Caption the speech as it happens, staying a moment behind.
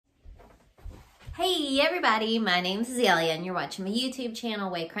Hey everybody, my name's Azalea and you're watching my YouTube channel,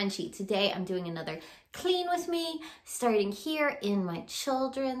 WayCrunchy. Today I'm doing another clean with me, starting here in my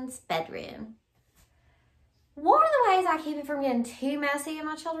children's bedroom. One of the ways I keep it from getting too messy in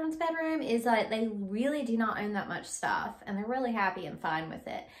my children's bedroom is that they really do not own that much stuff and they're really happy and fine with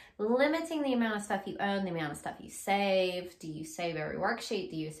it. Limiting the amount of stuff you own, the amount of stuff you save. Do you save every worksheet?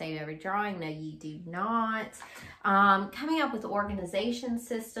 Do you save every drawing? No, you do not. Coming up with organization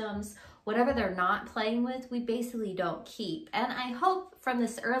systems. Whatever they're not playing with, we basically don't keep. And I hope from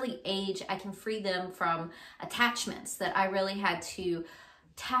this early age, I can free them from attachments that I really had to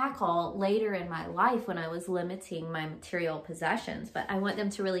tackle later in my life when I was limiting my material possessions. But I want them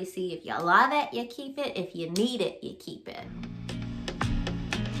to really see if you love it, you keep it. If you need it, you keep it.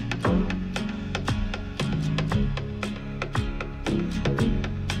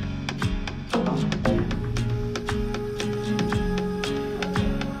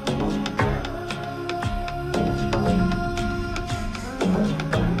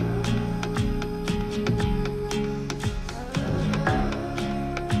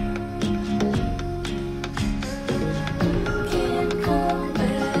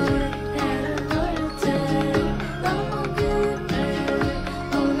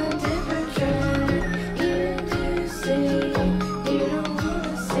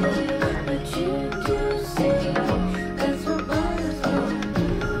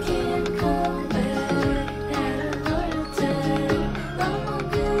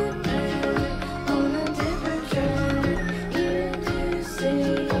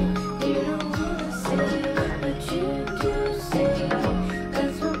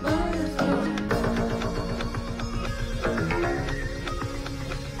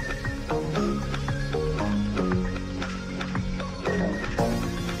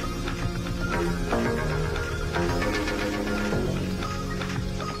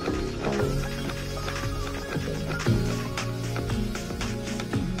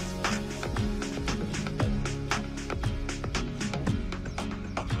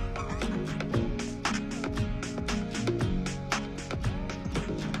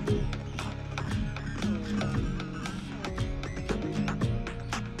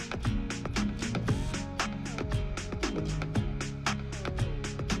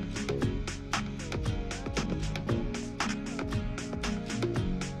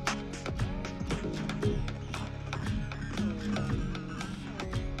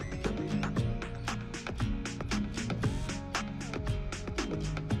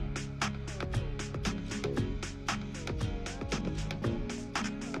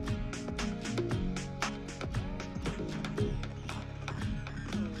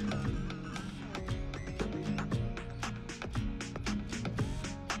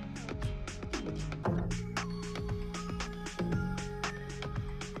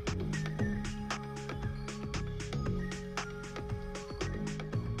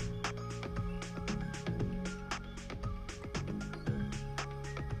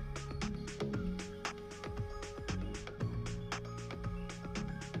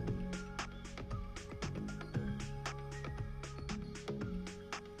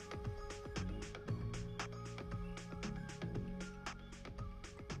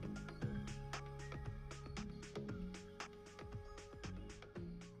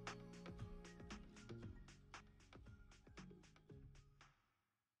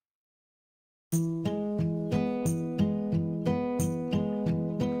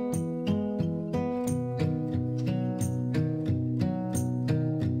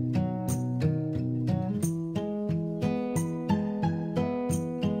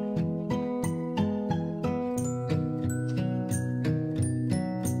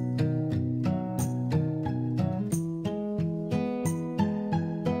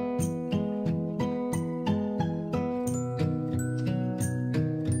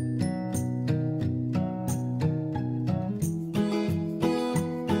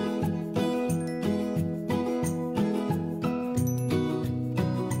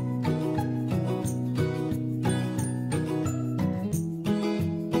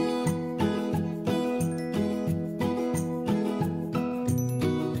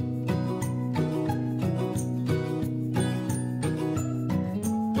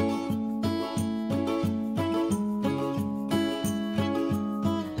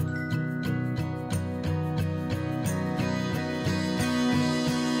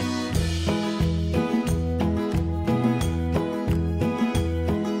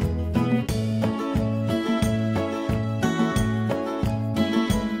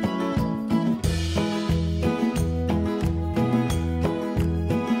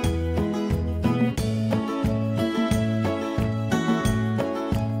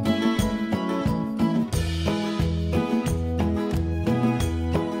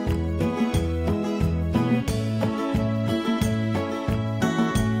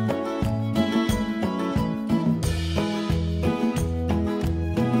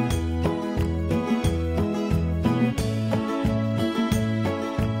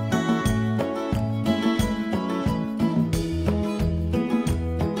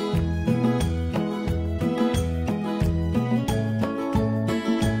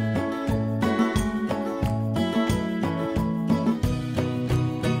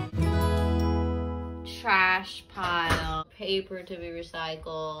 paper to be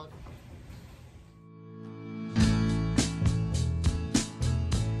recycled.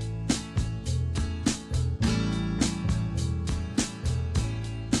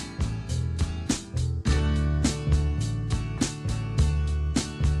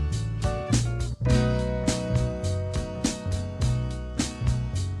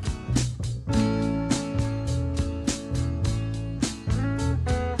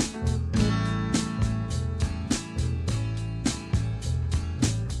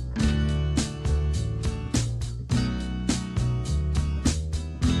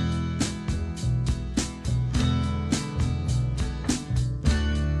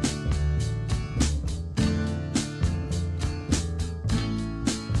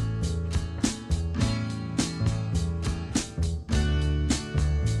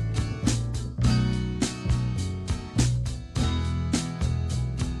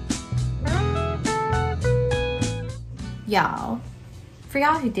 Y'all, for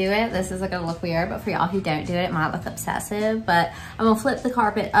y'all who do it, this is gonna look weird, but for y'all who don't do it, it might look obsessive, but I'm gonna flip the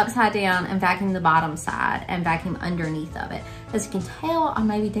carpet upside down and vacuum the bottom side and vacuum underneath of it. As you can tell, I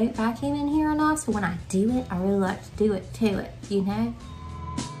maybe don't vacuum in here enough, so when I do it, I really like to do it to it, you know?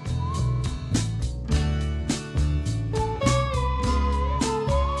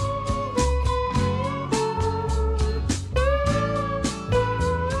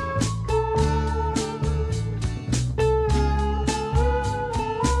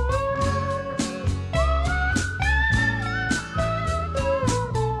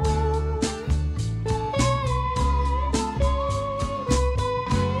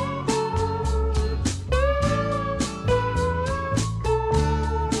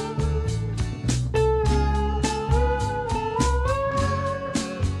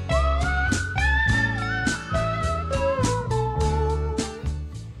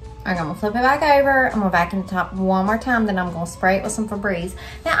 I'm gonna flip it back over. I'm gonna vacuum the top one more time, then I'm gonna spray it with some Febreze.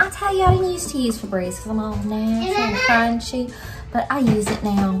 Now I tell you, I didn't used to use Febreze because I'm all natural and crunchy, but I use it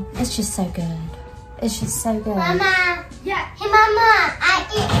now. It's just so good. It's just so good. Mama, yeah. Hey Mama, I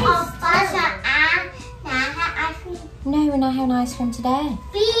eat all pasta. Now I have ice cream. No, we're not having ice cream today.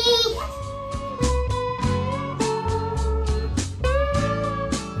 Please.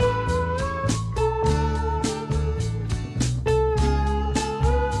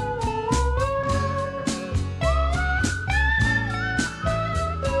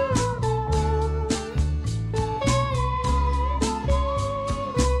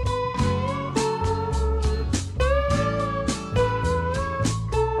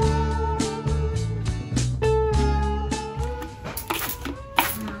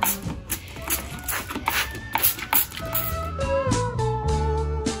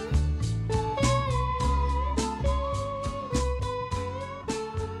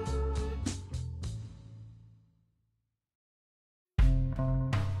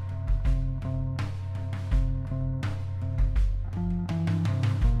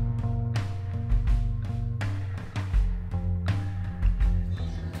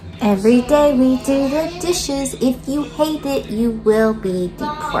 Every day we do the dishes. If you hate it, you will be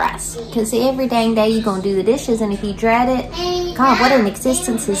depressed. Because every dang day you're going to do the dishes, and if you dread it, God, what an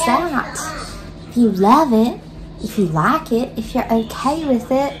existence is that? If you love it, if you like it, if you're okay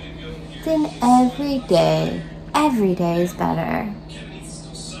with it, then every day is better.